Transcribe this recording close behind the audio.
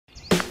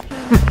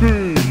Will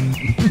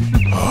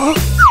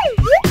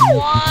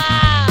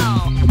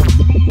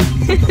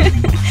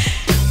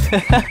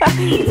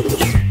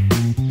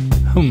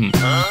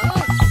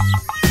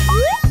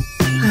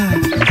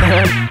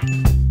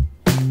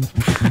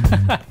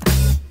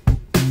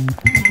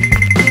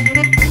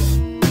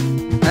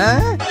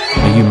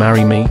you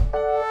marry me?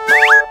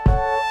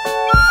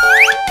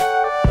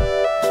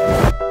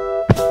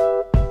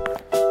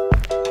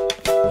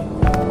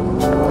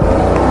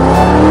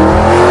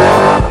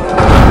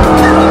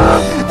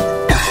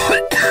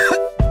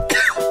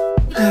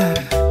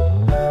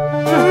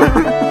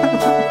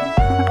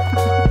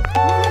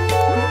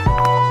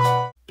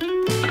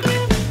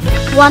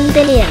 $1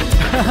 billion.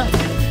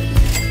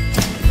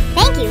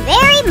 Thank you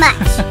very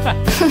much.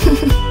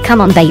 Come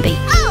on, baby.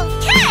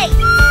 Okay.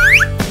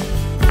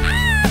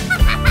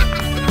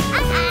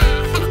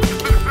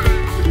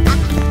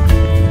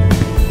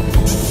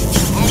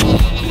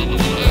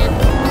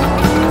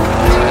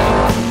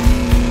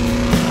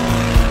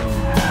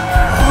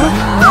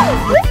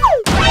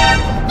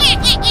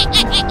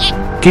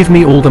 Give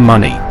me all the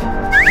money.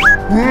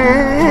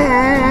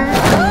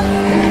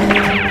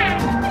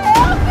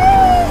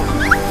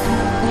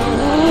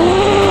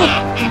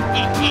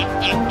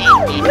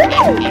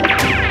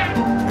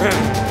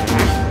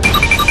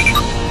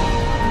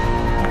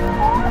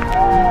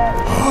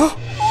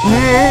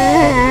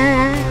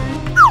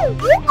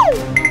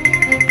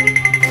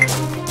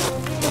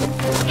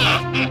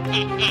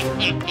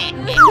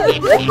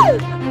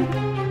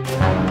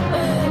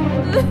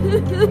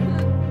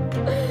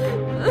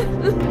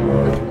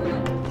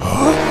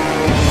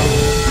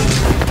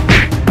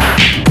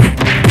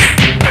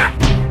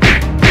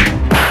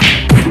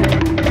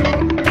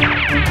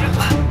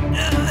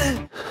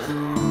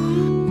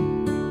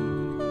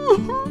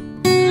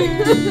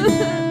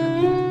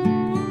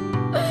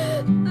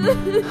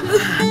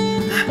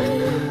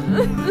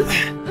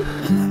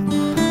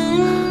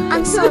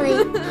 I'm sorry.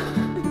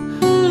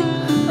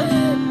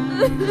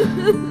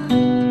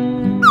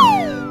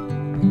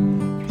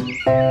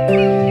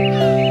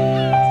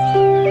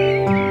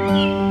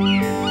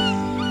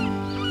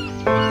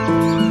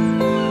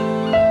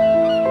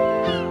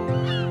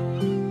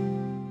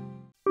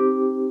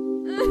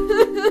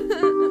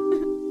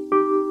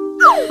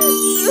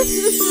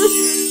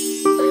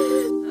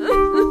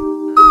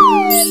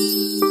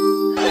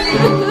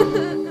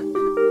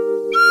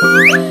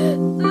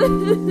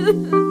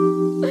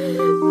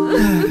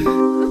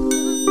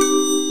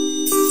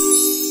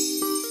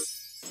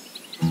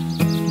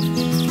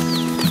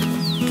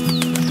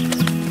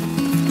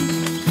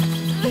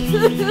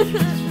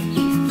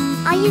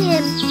 Are you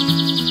him?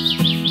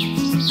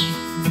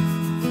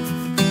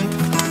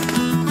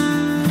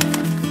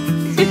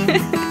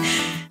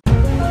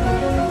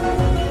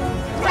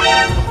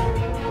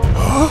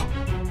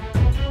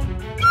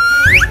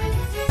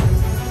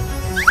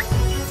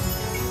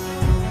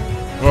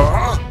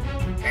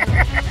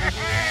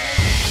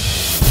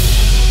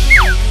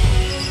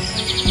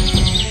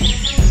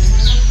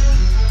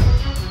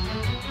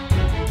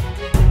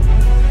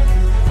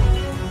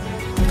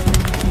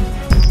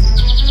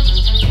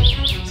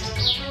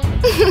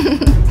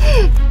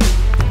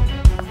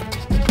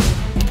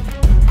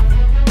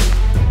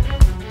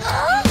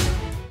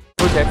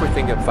 Put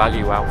everything of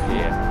value out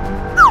here.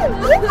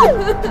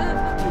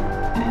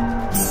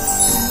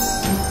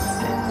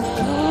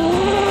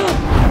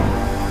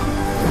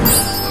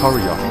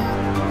 Hurry up.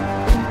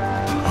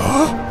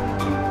 Huh?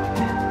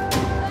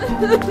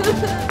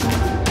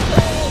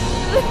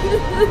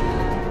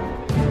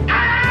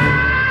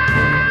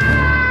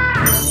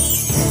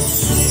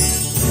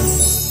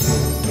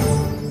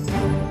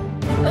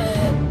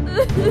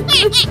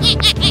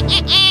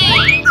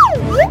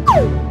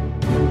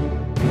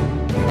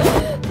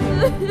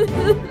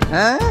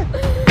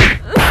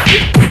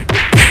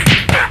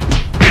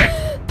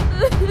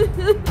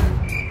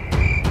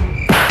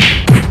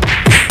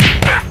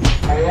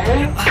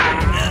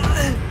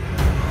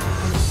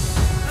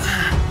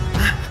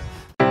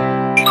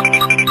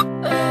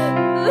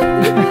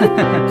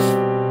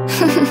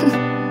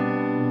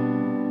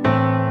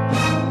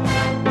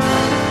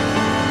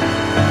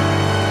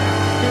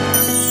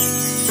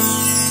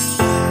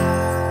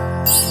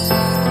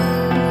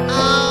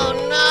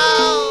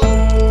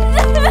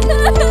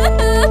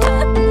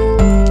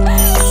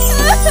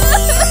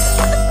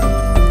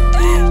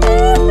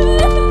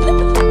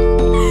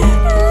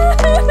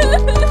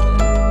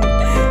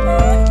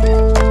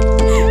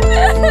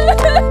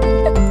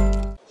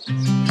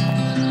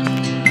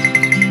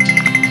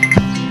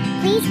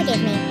 Please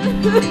forgive me.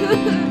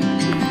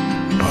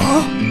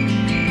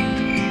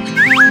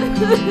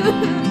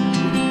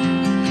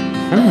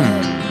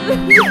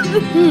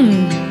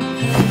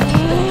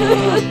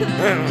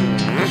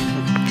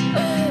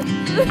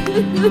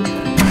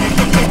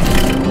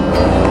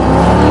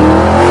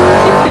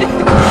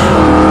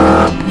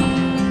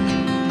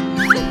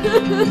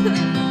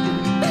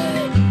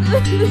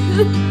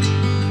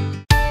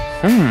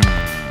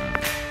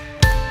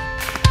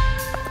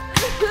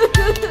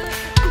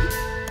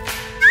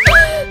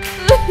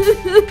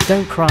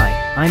 Don't cry,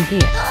 I'm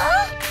here.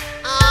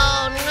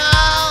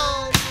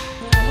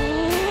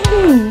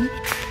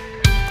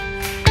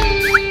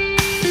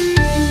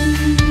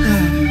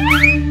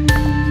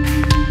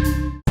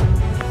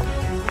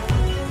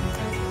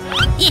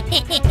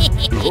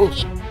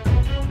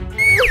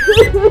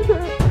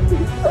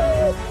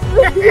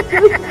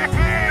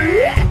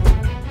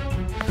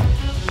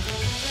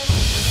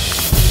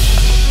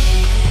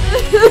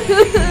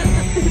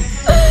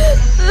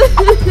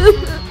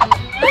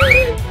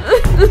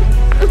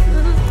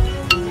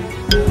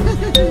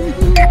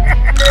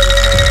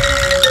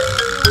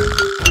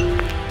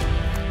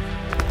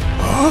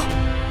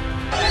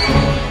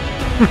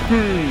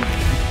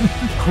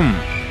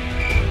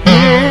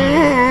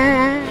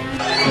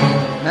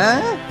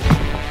 Huh?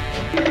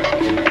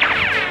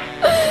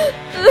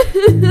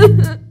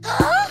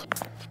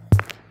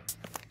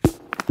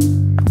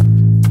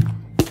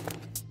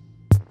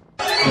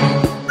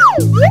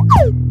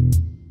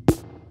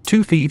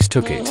 2 thieves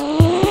took it. You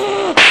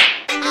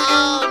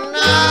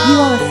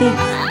are a thief.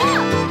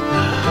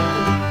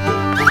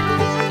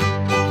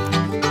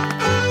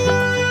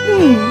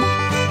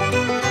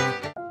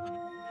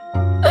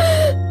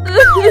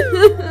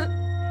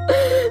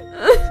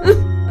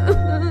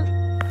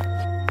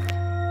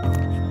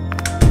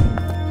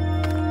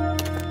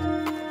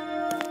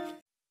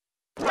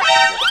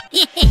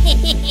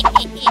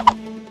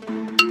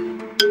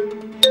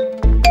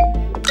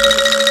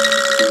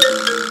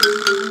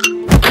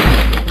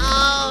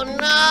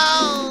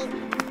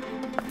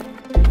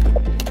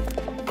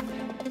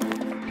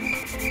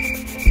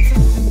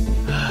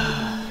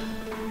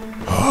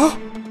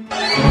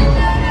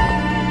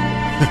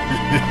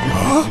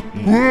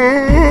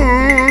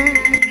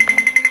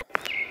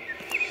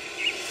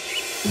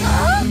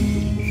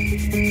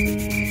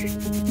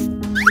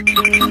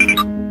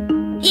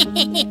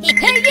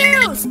 Hey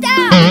you!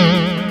 Stop!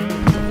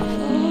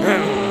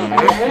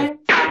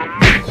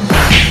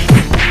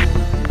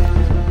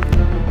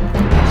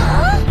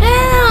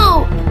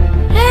 Help!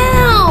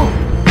 Help!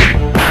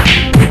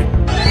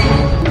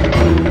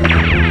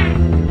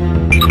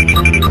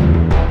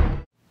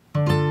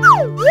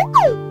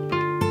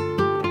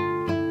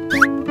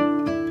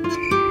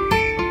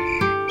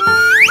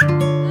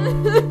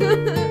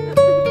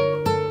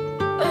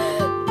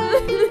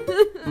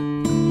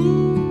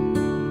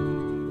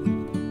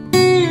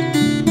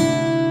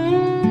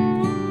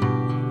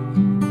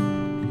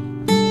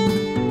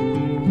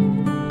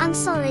 I'm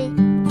sorry.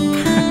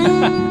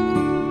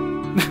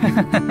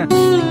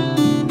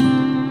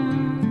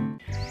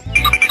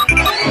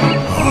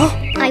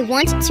 I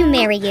want to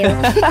marry you.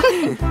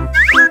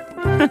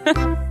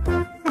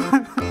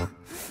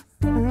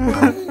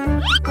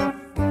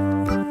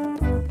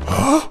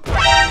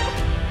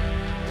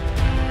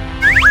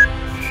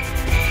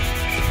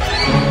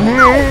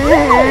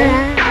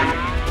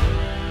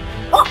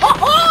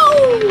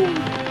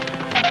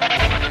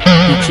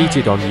 He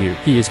cheated on you.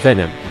 He is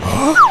Venom.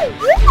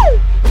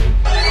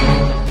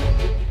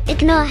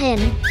 Ignore him.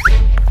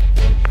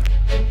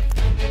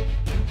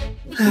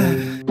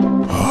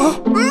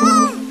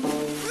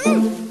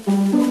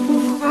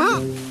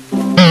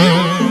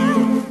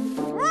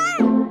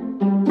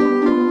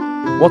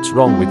 What's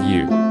wrong with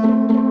you?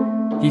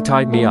 He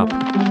tied me up.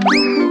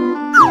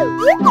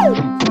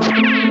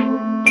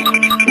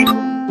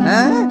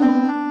 Huh?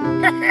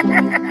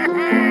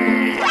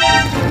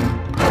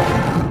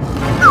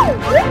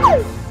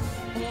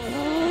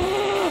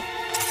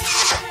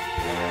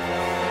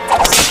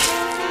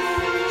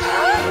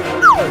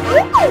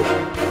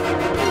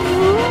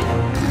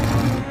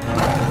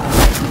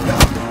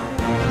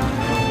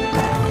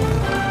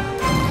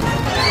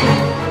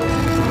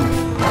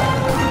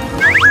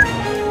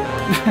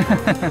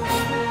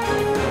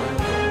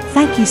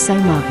 Thank you so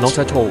much. Not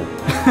at all.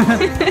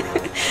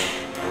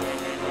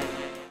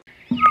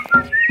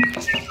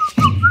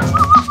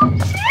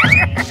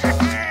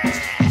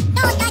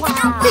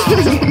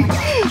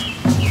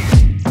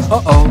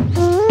 Uh-oh.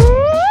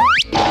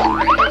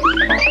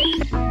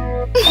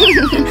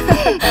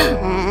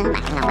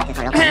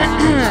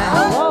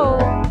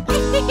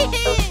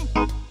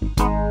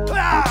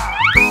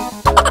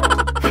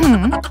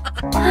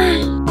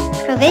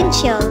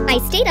 Provincial. I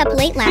stayed up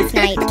late last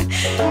night.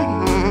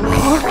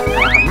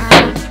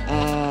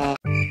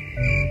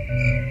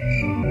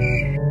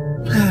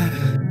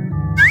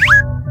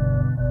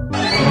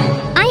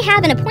 I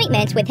have an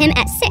appointment with him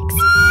at 6.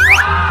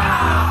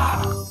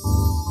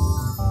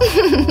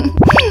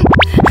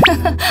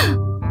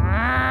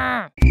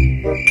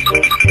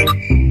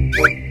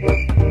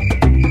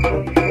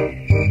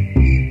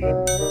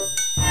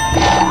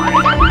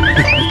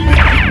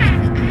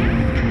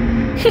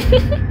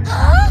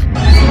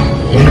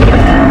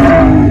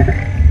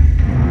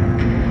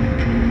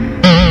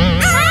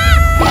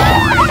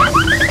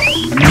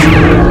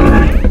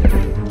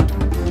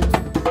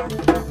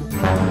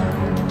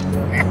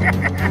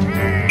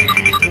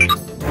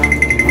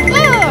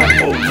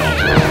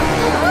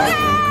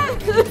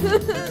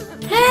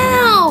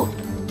 Help!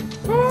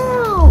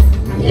 Help!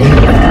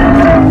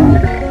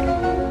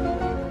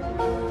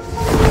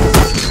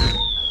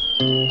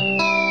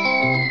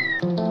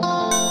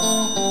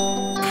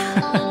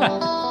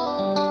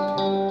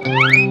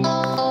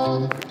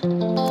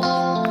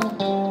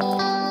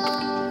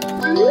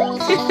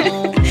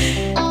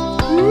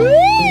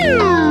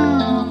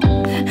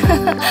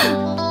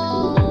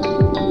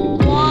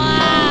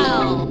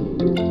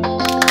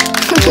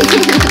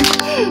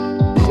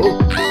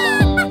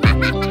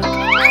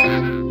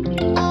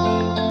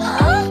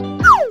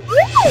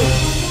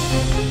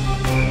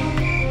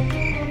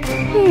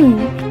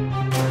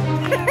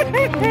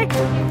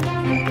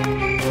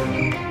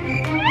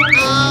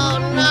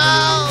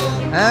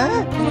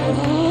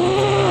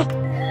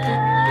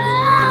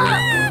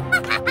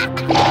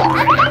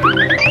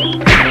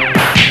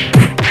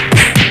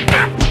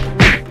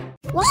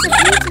 What a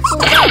beautiful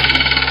day.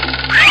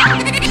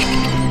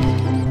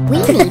 We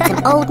need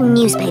some old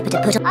newspaper to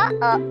put on.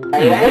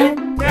 Hey!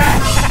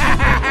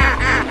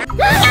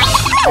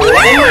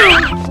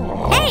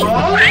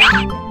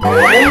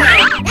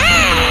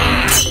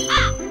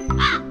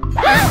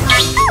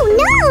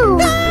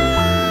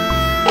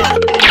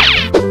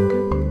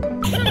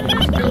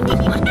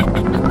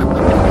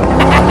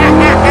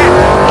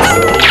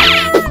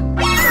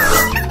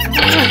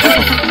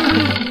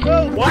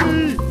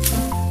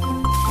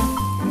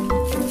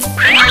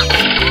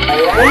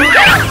 Oh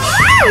no!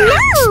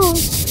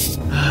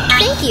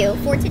 Thank you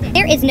for today.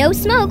 There is no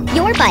smoke.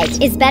 Your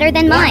bite is better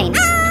than mine.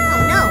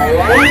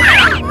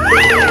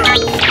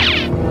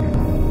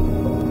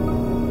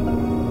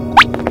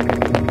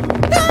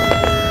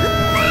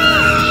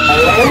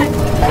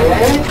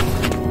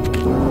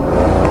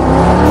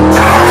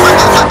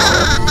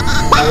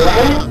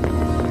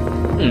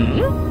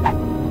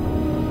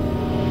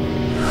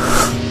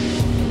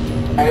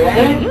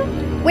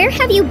 Where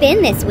have you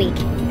been this week?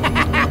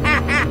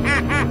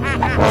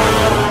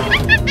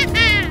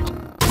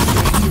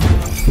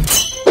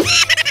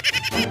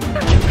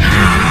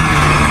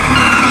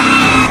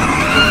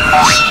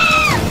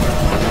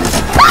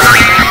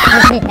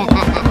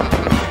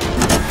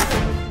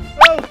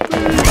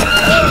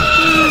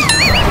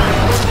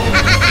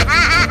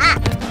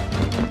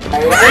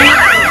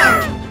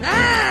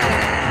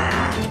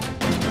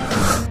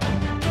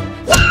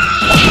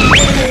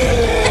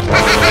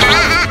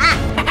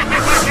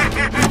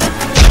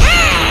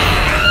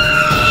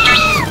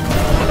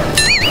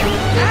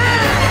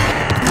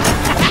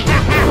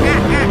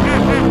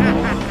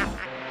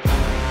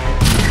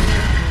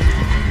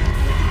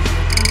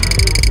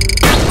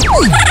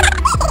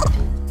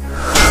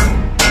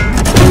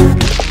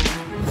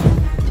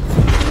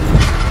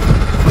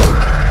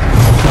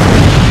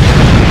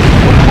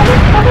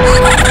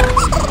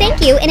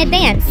 Thank you in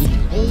advance.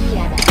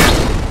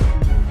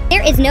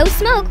 There is no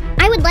smoke.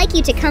 I would like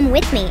you to come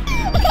with me.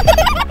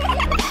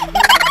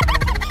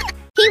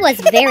 He was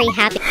very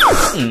happy.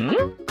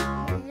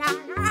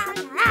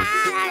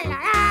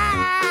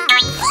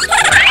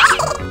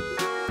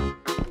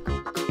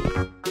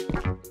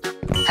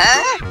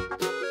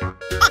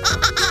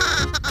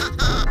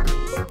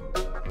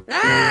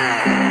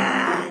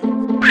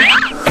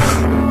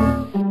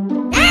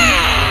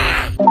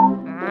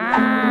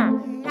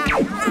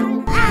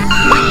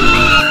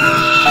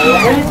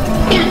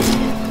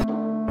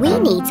 We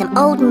need some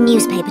old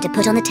newspaper to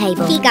put on the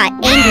table. He got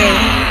angry.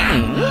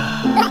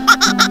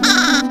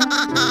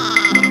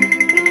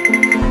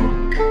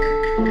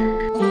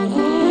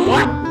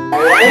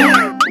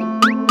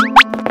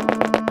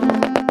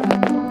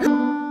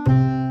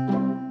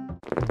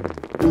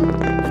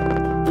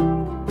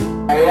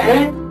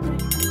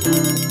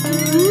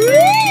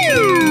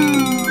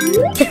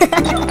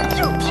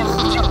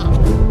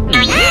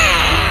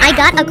 I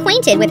got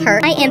acquainted with her.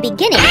 I am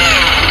beginning.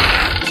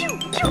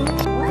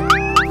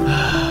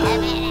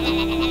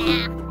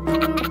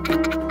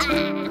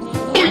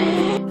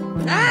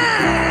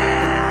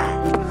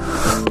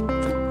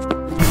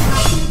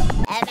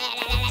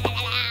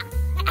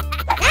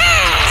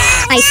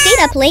 I stayed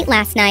up late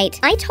last night.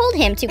 I told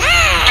him to.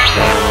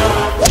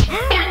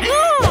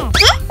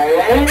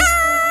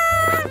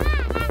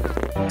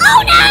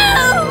 Oh no!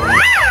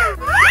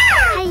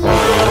 Hey, you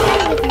play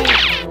with me.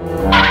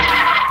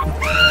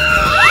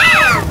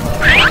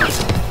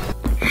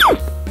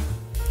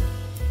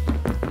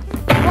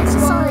 What's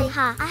sorry,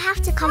 huh? I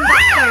have to come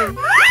back home.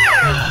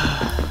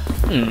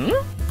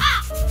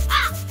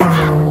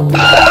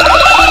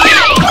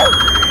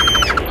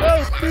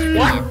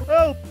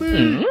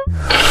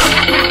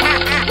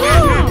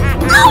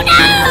 Oh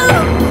no!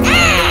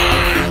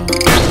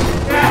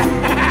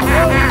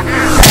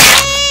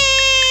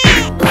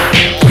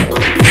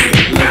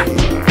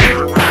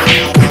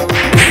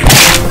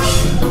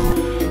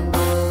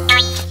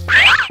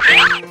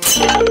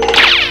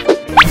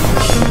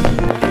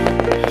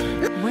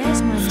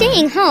 Where's my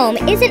Staying home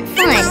isn't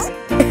fun.